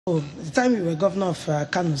The time you were governor of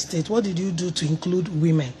Kano State, what did you do to include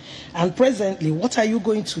women? And presently, what are you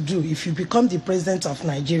going to do if you become the president of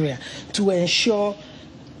Nigeria to ensure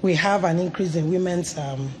we have an increase in women's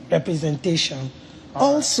representation?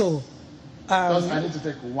 Also, I need to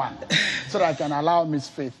take one so that I can allow Ms.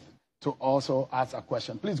 Faith to also ask a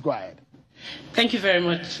question. Please go ahead. Thank you very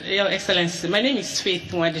much, Your Excellency. My name is Faith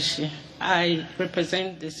Mwadishi. I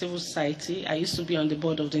represent the civil society. I used to be on the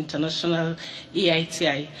board of the International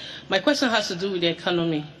EITI. My question has to do with the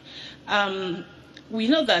economy. We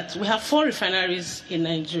know that we have 4 refineries in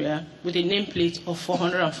Nigeria with a nameplate of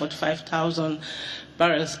 445,000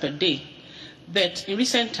 barrels per day. But in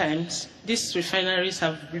recent times, these refineries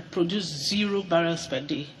have produced 0 barrels per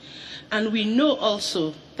day. And we know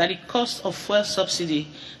also that the cost of fuel subsidy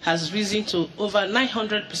has risen to over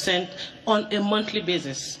 900% on a monthly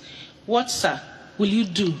basis. What, sir, will you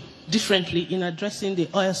do differently in addressing the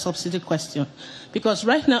oil subsidy question? Because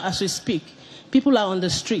right now, as we speak, people are on the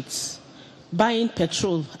streets buying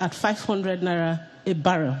petrol at 500 naira a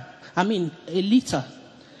barrel. I mean, a liter.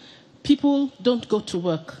 People don't go to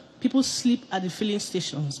work. People sleep at the filling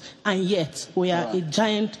stations. And yet, we are a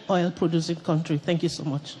giant oil-producing country. Thank you so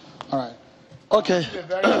much. All right. Okay. A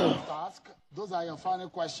very good task. Those are your final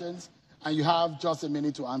questions, and you have just a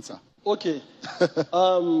minute to answer. Okay.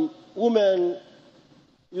 Women,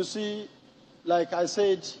 you see, like I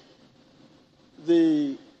said,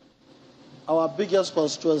 our biggest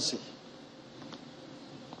constituency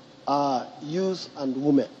are youth and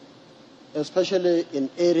women, especially in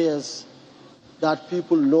areas that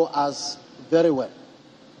people know us very well.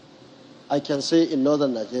 I can say in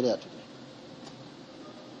northern Nigeria today.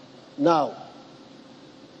 Now,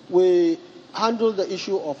 we handle the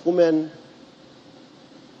issue of women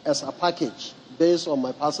as a package based on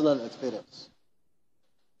my personal experience.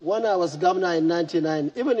 When I was governor in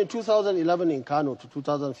 1999, even in 2011 in Kano to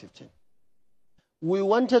 2015, we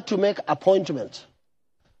wanted to make appointment,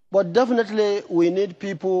 but definitely we need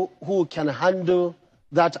people who can handle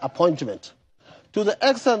that appointment, to the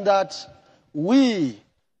extent that we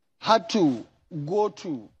had to go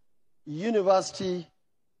to university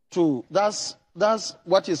that's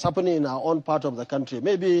what is happening in our own part of the country.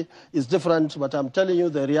 Maybe it's different, but I'm telling you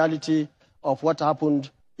the reality of what happened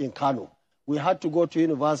in Kano. We had to go to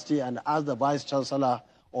university and ask the vice chancellor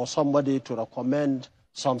or somebody to recommend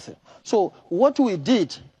something. So what we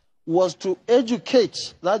did was to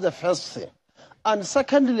educate, that's the first thing. And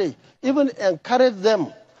secondly, even encourage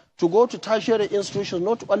them to go to tertiary institutions,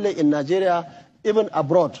 not only in Nigeria, even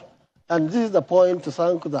abroad. And this is the point to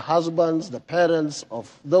thank the husbands, the parents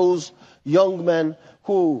of those young men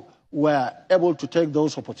who were able to take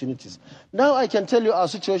those opportunities. Now I can tell you our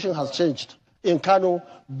situation has changed in Kano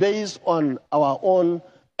based on our own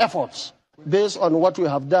efforts, based on what we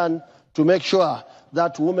have done to make sure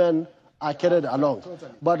that women are carried along.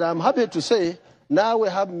 But I'm happy to say now we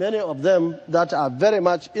have many of them that are very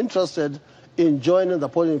much interested in joining the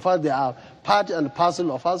polling. In fact, they are part and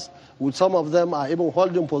parcel of us. With some of them are even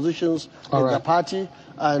holding positions in the party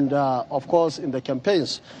and, of course, in the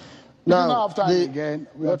campaigns. Now, we don't have time again.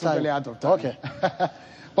 We are totally out of time. Okay.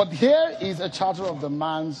 But here is a charter of the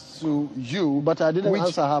man's to you. But I didn't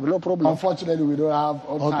answer her, no problem. Unfortunately, we don't have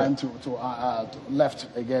time to left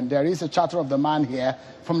again. There is a charter of the man here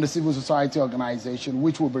from the civil society organization,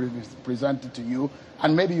 which will be presented to you.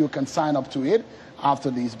 And maybe you can sign up to it after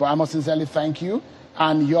this. But I must sincerely thank you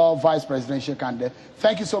and your vice presidential candidate.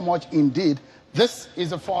 Thank you so much indeed. This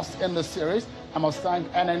is the first in the series. I must thank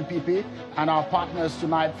NNPP and our partners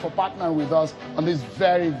tonight for partnering with us on this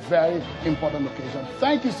very, very important occasion.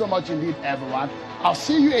 Thank you so much indeed, everyone. I'll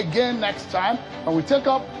see you again next time when we take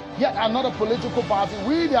up yet another political party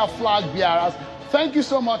with their flag bearers. Thank you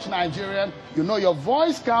so much, Nigerian. You know your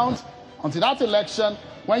voice counts. Until that election,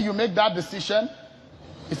 when you make that decision,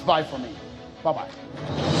 it's bye for me. Bye-bye.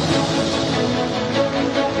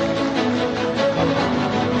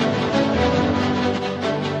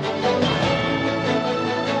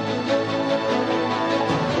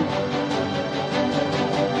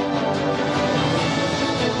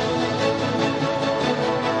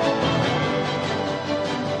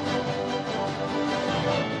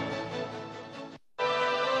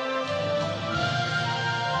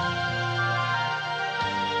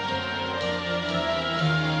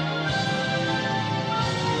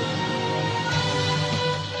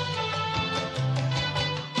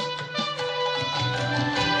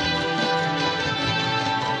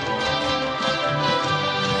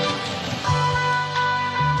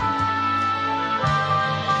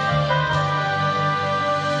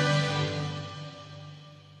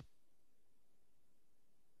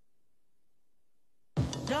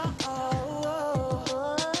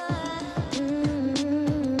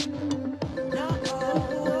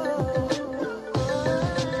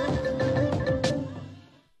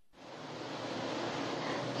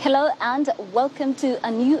 Hello and welcome to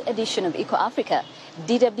a new edition of Eco Africa,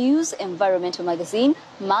 DW's environmental magazine.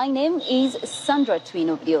 My name is Sandra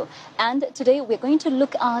Twinoblio, and today we're going to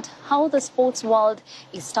look at how the sports world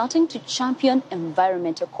is starting to champion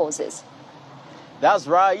environmental causes. That's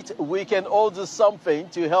right. We can all do something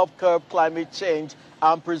to help curb climate change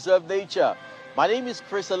and preserve nature. My name is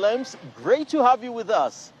Chris Alems. Great to have you with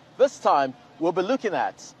us. This time, we'll be looking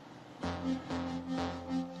at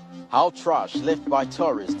how trash left by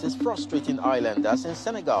tourists is frustrating islanders in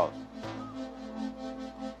Senegal.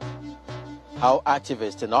 How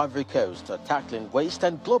activists in Ivory Coast are tackling waste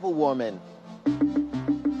and global warming.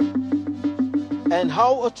 And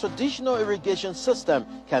how a traditional irrigation system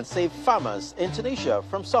can save farmers in Tunisia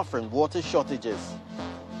from suffering water shortages.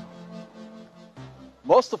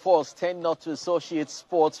 Most of us tend not to associate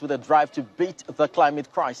sports with a drive to beat the climate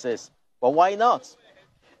crisis. But why not?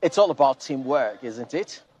 It's all about teamwork, isn't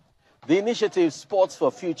it? The initiative Sports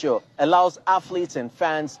for Future allows athletes and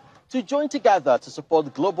fans to join together to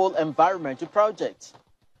support global environmental projects.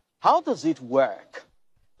 How does it work?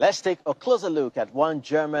 Let's take a closer look at one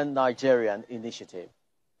German-Nigerian initiative.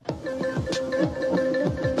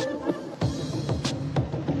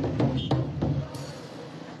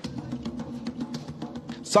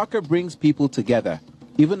 Soccer brings people together,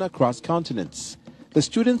 even across continents. The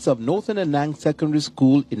students of Northern Anang Secondary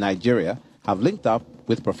School in Nigeria have linked up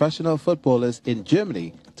with professional footballers in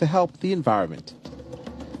Germany to help the environment.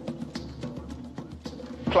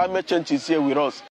 Climate change is here with us.